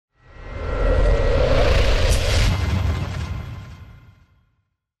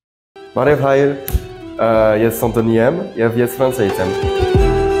Barevhayer, jest Antoniem, jest Fransajcem.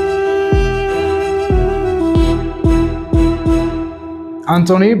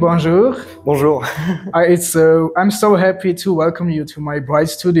 Anthony, bonjour. Bonjour. I'm so happy to welcome you to my bright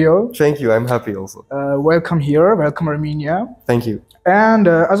studio. Thank you, I'm happy also. Welcome here, welcome Armenia. Thank you. And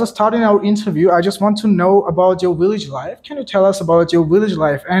as a starting our interview, I just want to know about your village life. Can you tell us about your village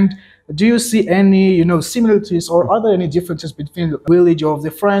life? And do you see any, similarities, or are there any differences between the village of the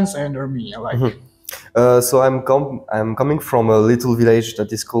France and Armenia? So I'm coming from a little village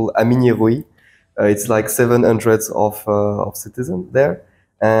that is called Armenia. It's like 700 of citizens there,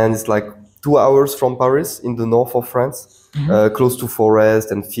 and it's like 2 hours from Paris in the north of France, close to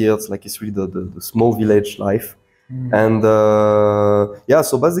forest and fields. Like it's really the small village life. And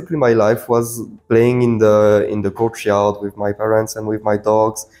so basically my life was playing in the courtyard with my parents and with my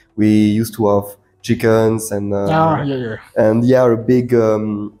dogs. We used to have chickens and a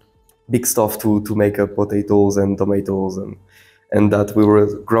big stuff to make up potatoes and tomatoes, and that we were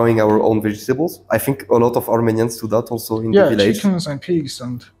growing our own vegetables. I think a lot of Armenians do that also in the village. Chickens and pigs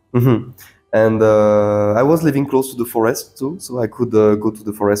and. And I was living close to the forest too, so I could go to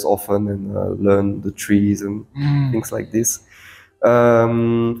the forest often and learn the trees and things like this.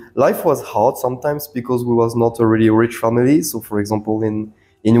 Life was hard sometimes because we was not a really rich family. So for example,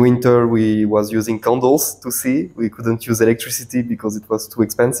 in winter we was using candles to see. We couldn't use electricity because it was too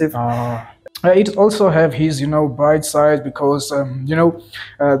expensive. It also have his, bright side because, I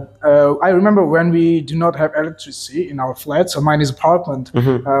remember when we do not have electricity in our flat, so mine is apartment,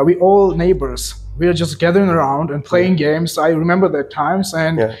 we all neighbors, we are just gathering around and playing games. I remember that times,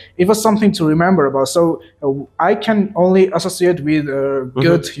 and it was something to remember about. So I can only associate with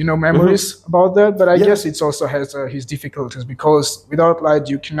good, memories about that, but I guess it also has his difficulties because without light,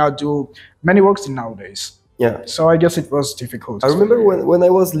 you cannot do many works nowadays. Yeah. So I guess it was difficult. I remember when I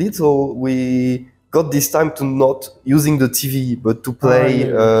was little, we got this time to not using the TV, but to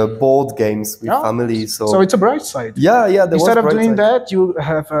play board games with family. So it's a bright side. Yeah. Instead of doing that, you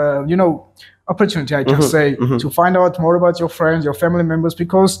have, opportunity, I can say, to find out more about your friends, your family members,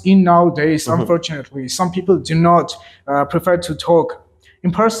 because in nowadays, unfortunately, some people do not prefer to talk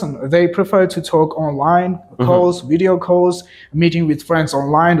in person. They prefer to talk online, calls, video calls, meeting with friends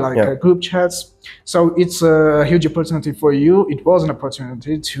online, like group chats. So it's a huge opportunity for you. It was an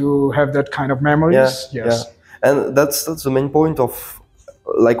opportunity to have that kind of memories. Yes. And that's the main point of,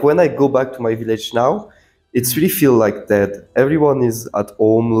 like, when I go back to my village now, it's really feel like that everyone is at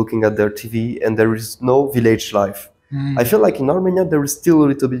home looking at their TV and there is no village life. I feel like in Armenia there is still a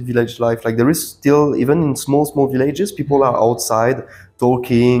little bit village life. Like there is still, even in small villages, people are outside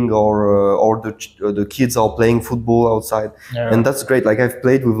talking, or the kids are playing football outside, and that's great. Like I've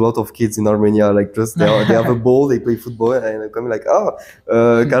played with a lot of kids in Armenia. Like just they have a ball, they play football, and I'm coming like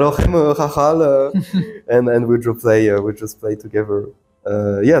and we just play together.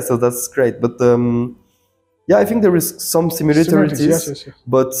 So that's great. But I think there is some similarities. Yes.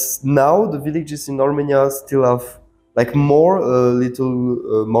 But now the villages in Armenia still have like more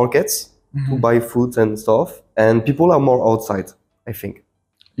little markets to buy food and stuff, and people are more outside, I think.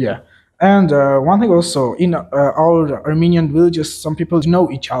 Yeah. And one thing also, in our Armenian villages, some people know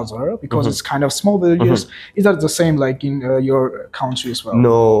each other because it's kind of small villages. Is that the same like in your country as well?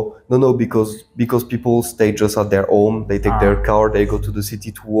 No, because people stay just at their home. They take their car, they go to the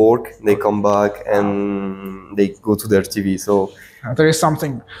city to work, they come back and they go to their TV. So there is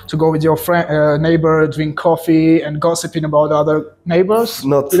something to go with your friend, neighbor, drink coffee and gossiping about other neighbors?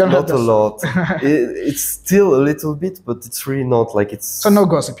 Not a lot. It's still a little bit, but it's really not like it's... So no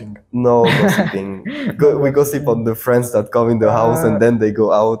gossiping? No gossiping. We gossip on the friends that come in the house and then they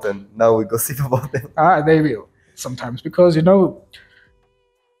go out, and now we gossip about them. They will sometimes, because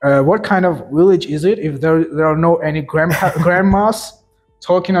what kind of village is it if there are no any grandmas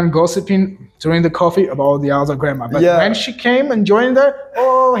talking and gossiping during the coffee about the other grandma? But when she came and joined there,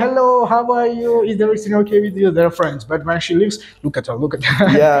 oh, hello, how are you? Is everything okay with you? They're friends. But when she leaves, look at her.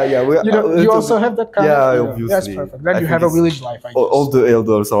 You also have that kind of... obviously. That's perfect. Then you have a village life, I guess. All the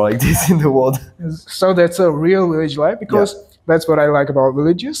elders are like this in the world. So that's a real village life, because that's what I like about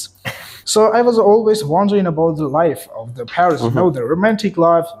villages. So I was always wondering about the life of the Paris, the romantic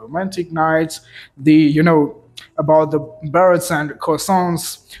life, romantic nights, about the birds and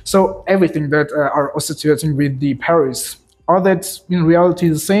croissants. So everything that are associating with the Paris. Are that in reality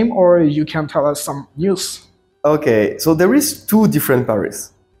the same, or you can tell us some news? Okay, so there is two different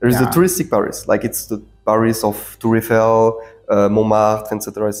Paris. There is the touristic Paris, like it's the Paris of Tour Eiffel, Montmartre,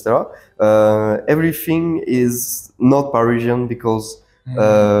 etc., etc. Everything is not Parisian because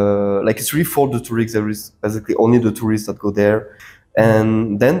like it's really for the tourists. There is basically only the tourists that go there.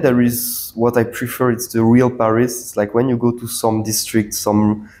 And then there is what I prefer. It's the real Paris. It's like when you go to some district,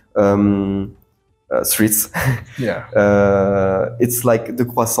 some streets. Yeah. It's like the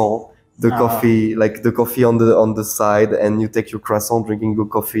croissant, the coffee, like the coffee on the side, and you take your croissant, drinking your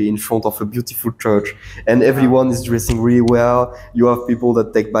coffee in front of a beautiful church, and everyone is dressing really well. You have people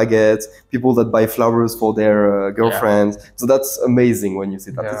that take baguettes, people that buy flowers for their girlfriends. So that's amazing when you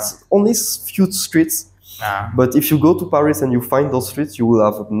see that. It's only few streets, but if you go to Paris and you find those streets, you will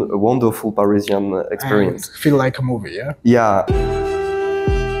have a wonderful Parisian experience. And feel like a movie, yeah? Yeah.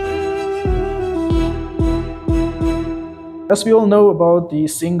 As we all know about the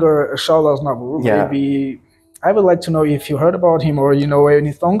singer Charles Aznavour, maybe I would like to know if you heard about him or you know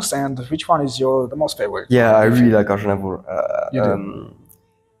any songs, and which one is the most favorite? Yeah, I really like Aznavour.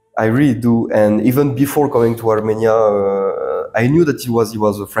 I really do, and even before coming to Armenia, I knew that he was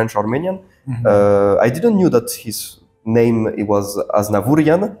a French Armenian. I didn't know that his name was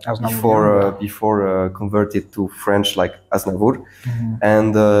Aznavourian before converted to French like Aznavour.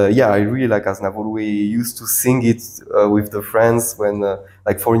 And I really like Aznavour. We used to sing it with the friends when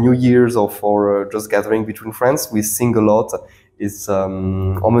like for New Year's or for just gathering between friends. We sing a lot. It's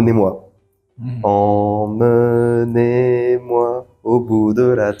Emmenez-moi. Emmenez-moi au bout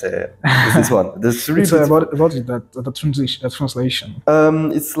de la terre. This one. That's really what is that translation?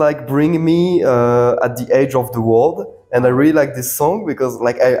 It's like bring me at the edge of the world, and I really like this song because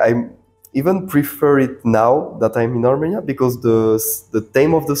like I even prefer it now that I'm in Armenia, because the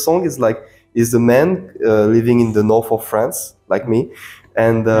theme of the song is a man living in the north of France like me,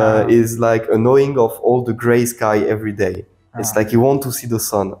 and is like annoying of all the gray sky every day. It's like you want to see the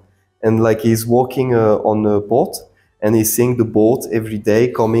sun, and like he's walking on a boat. And he's seeing the boat every day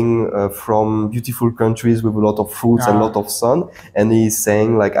coming from beautiful countries with a lot of fruits and a lot of sun. And he's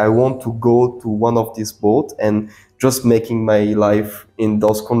saying like, I want to go to one of these boats and just making my life in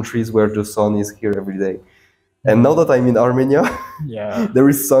those countries where the sun is here every day. And now that I'm in Armenia, there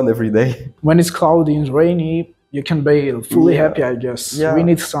is sun every day. When it's cloudy and rainy, you can be fully happy, I guess. We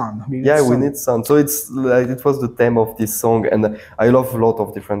need sun. We need sun. So it's like it was the theme of this song, and I love a lot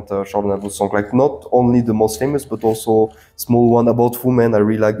of different Charles Aznavour songs. Like not only the most famous, but also small one about women. I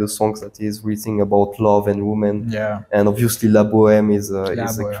really like the songs that he's writing about love and women. And obviously La Bohème is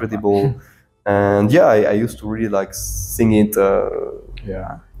incredible. And I used to really like sing it.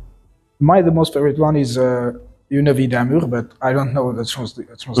 The most favorite one is Une vie d'amour, but I don't know the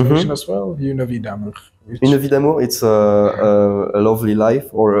translation as well. Une vie d'amour. Une vie d'amour, it's a lovely life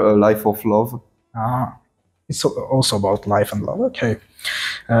or a life of love. It's also about life and love. Okay.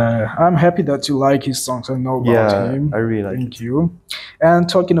 I'm happy that you like his songs and know about him. I really like Thank you. And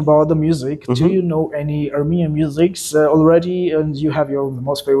talking about the music, do you know any Armenian musics already? And you have your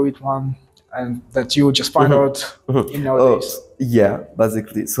most favorite one? And that you just find out in nowadays?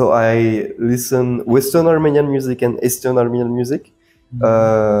 Basically. So I listen Western Armenian music and Eastern Armenian music.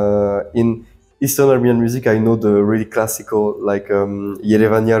 In Eastern Armenian music, I know the really classical, like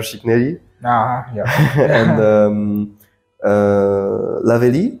Yerevani Arshikneri, and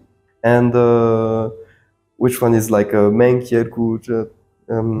Laveli, and which one is like Menk Yerku.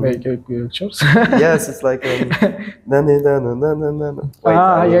 Yes, it's like I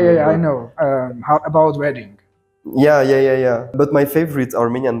know. How about wedding? But my favorite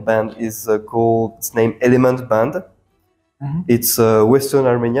Armenian band is called, it's named Element Band. It's Western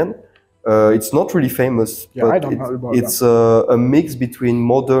Armenian. It's not really famous, but I don't know about it's a mix between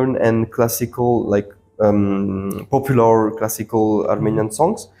modern and classical, like popular classical Armenian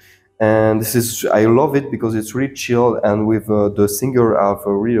songs. And I love it because it's really chill, and with the singer have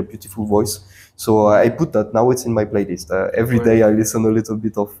a really beautiful voice. So I put that, now it's in my playlist. Every day I listen a little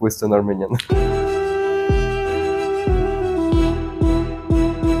bit of Western Armenian.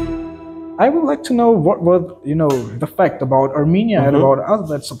 I would like to know what the fact about Armenia and about us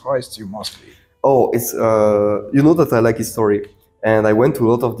that surprised you mostly. Oh, it's you know that I like history, and I went to a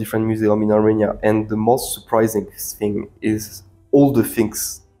lot of different museums in Armenia, and the most surprising thing is all the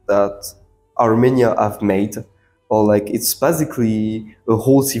things that Armenia have made, or like it's basically a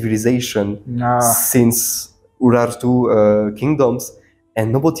whole civilization since Urartu kingdoms,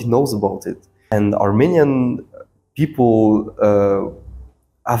 and nobody knows about it. And Armenian people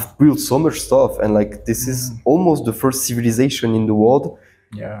have built so much stuff, and like this is almost the first civilization in the world,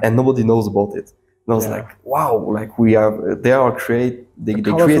 and nobody knows about it. And I was like, wow, like they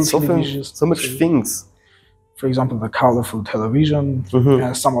create so much things. For example, the colorful television,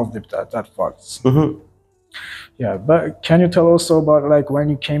 and some of that facts. But can you tell also about like when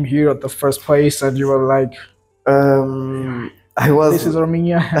you came here at the first place and you were like, this is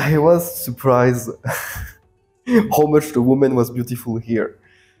Armenia? I was surprised. how much the woman was beautiful here.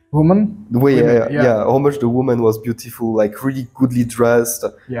 Woman? The way, Women, yeah, how much the woman was beautiful, like really goodly dressed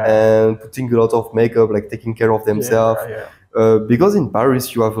and putting a lot of makeup, like taking care of themselves. Because in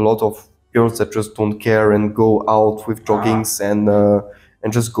Paris you have a lot of girls that just don't care and go out with joggings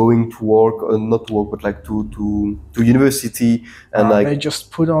and just going to work, not to work, but like to university, and like they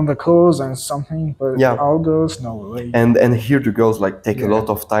just put on the clothes and something. But our girls, no way. And here the girls like take a lot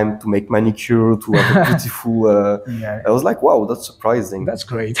of time to make manicure, to have a beautiful. I was like, wow, that's surprising. That's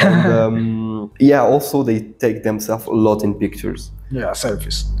great. And also they take themselves a lot in pictures. Yeah,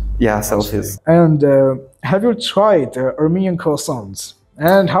 selfies. Yeah, selfies. And have you tried Armenian croissants?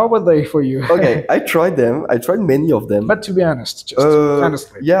 And how were they for you? Okay, I tried them. I tried many of them. But to be honest, just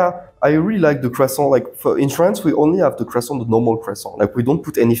honestly. Yeah, I really like the croissant. Like in France, we only have the croissant, the normal croissant. Like we don't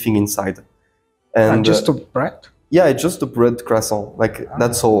put anything inside. And just the bread? Yeah, it's just the bread croissant. Like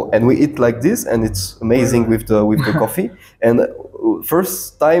that's all. And we eat like this, and it's amazing with the coffee. And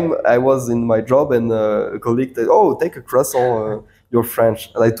first time I was in my job, and a colleague said, "Oh, take a croissant. You're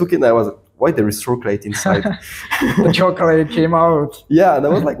French." And I took it, and I was like, why there is chocolate inside? The chocolate came out. Yeah, and I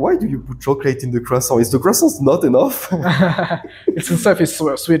was like, why do you put chocolate in the croissant? Is the croissant not enough? It's itself is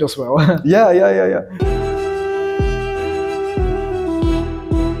sweet as well. Yeah.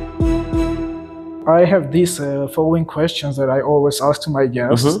 I have these following questions that I always ask to my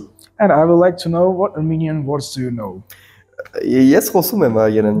guests, and I would like to know what Armenian words do you know? Ես խոսում եմ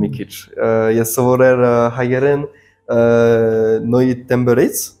հայերեն մի քիչ։ Ես սովորել հայերեն նոյի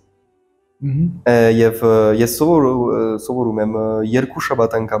տեմբերից։ Եվ ես սովորում եմ երկու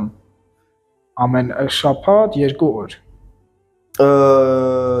շաբաթ անգամ։ Ամեն շաբաթ երկու օր։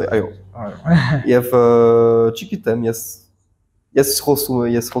 Այո։ Եվ չգիտեմ, ես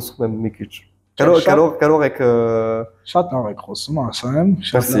խոսում եմ մի քիչ։ Կարող եք շատ լավ եք խոսում, ասեմ,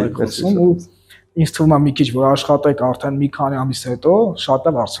 շատ լավ եք խոսում ու ինձ թվում է մի քիչ որ աշխատեք արդեն մի քանի ամիս հետո շատ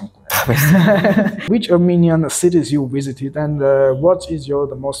լավ արդյունք ունեք։ Which Armenian cities you visited and what is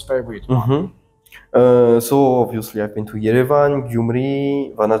the most favorite one? So obviously I've been to Yerevan,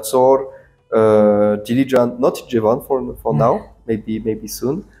 Gyumri, Vanatsor, Dilijan, not Jevan for now, maybe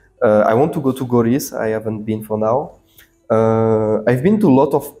soon. I want to go to Goris. I haven't been for now. I've been to a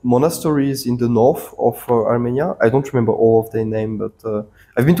lot of monasteries in the north of Armenia. I don't remember all of their name, but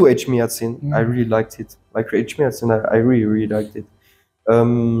I've been to Echmiadzin. I really liked it. Like Echmiadzin, I really liked it.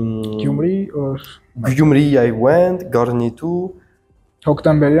 Gyumri or Gyumri I went, Garni too.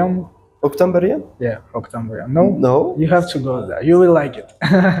 Octamberian? Octamberian? Yeah, Octamberian. No? You have to go there. You will like it.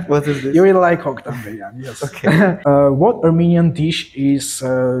 What is this? You will like Octamberian, yes. Okay. What Armenian dish is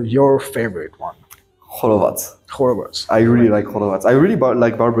your favorite one? Horovats. I really like horovats. I really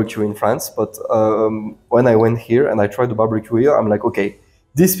like barbecue in France, but when I went here and I tried the barbecue here, I'm like, okay,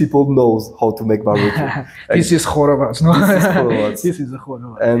 these people knows how to make barbecue. This is horovats, no? This is horovats. This is a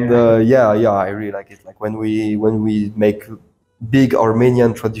horovats. And I really like it. Like when we make big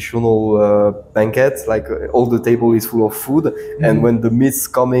Armenian traditional banquets, like all the table is full of food, and when the meat's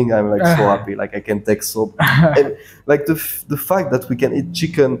coming, I'm like so happy. Like I can take so, and like the fact that we can eat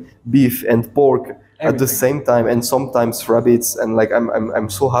chicken, beef, and pork at the same time, and sometimes rabbits, and like I'm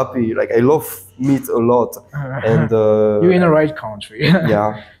so happy. Like I love meat a lot, and you're in the right country.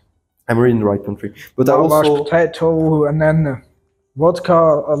 Yeah, I'm really in the right country. But I also potato and then vodka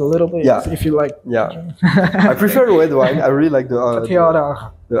a little bit, if you like. Yeah, I prefer red wine. I really like the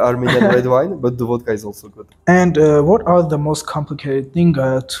Armenian red wine, but the vodka is also good. And what are the most complicated things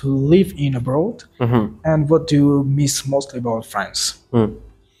to live in abroad? And what do you miss mostly about France?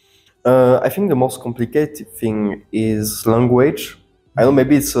 I think the most complicated thing is language. I know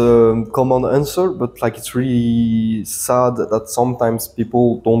maybe it's a common answer, but like it's really sad that sometimes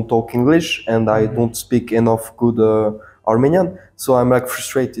people don't talk English and I don't speak enough good Armenian. So I'm like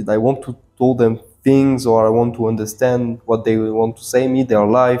frustrated. I want to tell them things, or I want to understand what they want to say me, their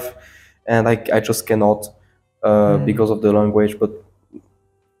life, and I just cannot because of the language. But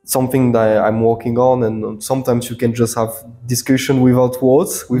something that I'm working on, and sometimes you can just have discussion without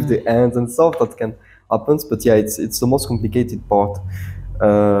words, with the hands and stuff. That can happen. But yeah, it's the most complicated part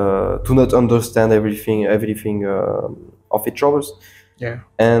to not understand everything of each other's. Yeah.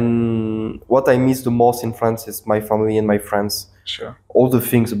 And what I miss the most in France is my family and my friends. Sure. All the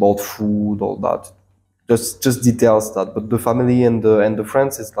things about food, all that, just details that. But the family and the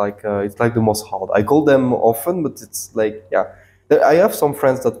friends is like it's like the most hard. I call them often, but it's like I have some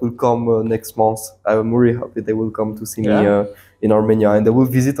friends that will come next month. I'm really happy they will come to see me in Armenia, and they will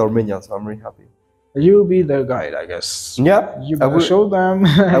visit Armenia. So I'm really happy. You'll be their guide, I guess. Yeah, you will show them.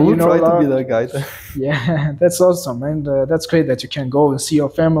 I will try to be their guide. Yeah, that's awesome, and that's great that you can go and see your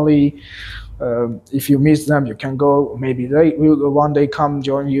family. if you miss them, you can go. Maybe they will one day come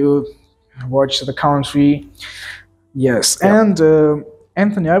join you, watch the country. Yes, and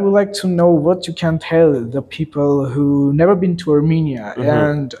Anthony, I would like to know what you can tell the people who never been to Armenia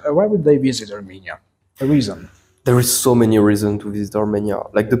and why would they visit Armenia? The reason. There is so many reasons to visit Armenia.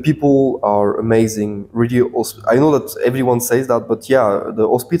 Like the people are amazing. Really, I know that everyone says that, but yeah, the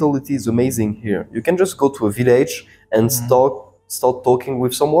hospitality is amazing here. You can just go to a village and start talking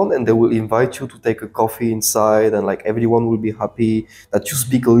with someone, and they will invite you to take a coffee inside, and like everyone will be happy that you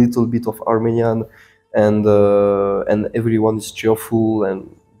speak a little bit of Armenian, and everyone is cheerful and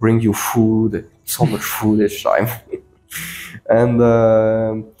bring you food. So much food each time, and.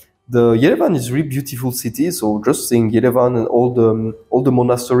 The Yerevan is a really beautiful city, so just seeing Yerevan and all the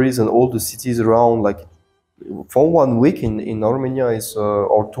monasteries and all the cities around, like for 1 week in Armenia is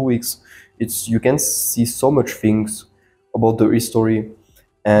or 2 weeks, you can see so much things about the history,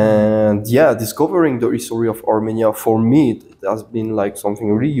 and yeah, discovering the history of Armenia for me it has been like something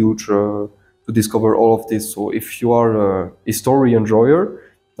really huge to discover all of this. So if you are a history enjoyer,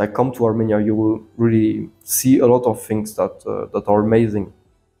 like come to Armenia, you will really see a lot of things that are amazing.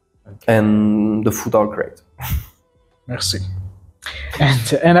 Okay. And the food are great. Merci.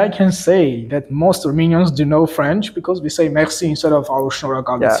 And I can say that most Armenians do know French because we say merci instead of our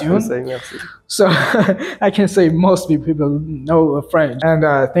Galstyan. Yeah, we say merci. So I can say most people know French. And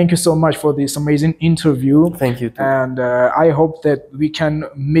thank you so much for this amazing interview. Thank you too. And I hope that we can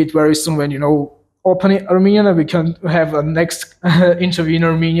meet very soon when opening Armenian, and we can have a next interview in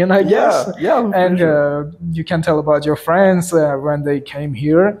Armenian, I guess. Yeah. And you can tell about your friends when they came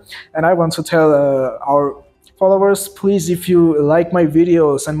here. And I want to tell our followers, please, if you like my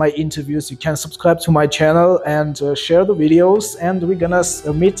videos and my interviews, you can subscribe to my channel and share the videos. And we're gonna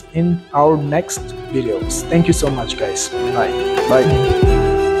meet in our next videos. Thank you so much, guys. Bye. Bye.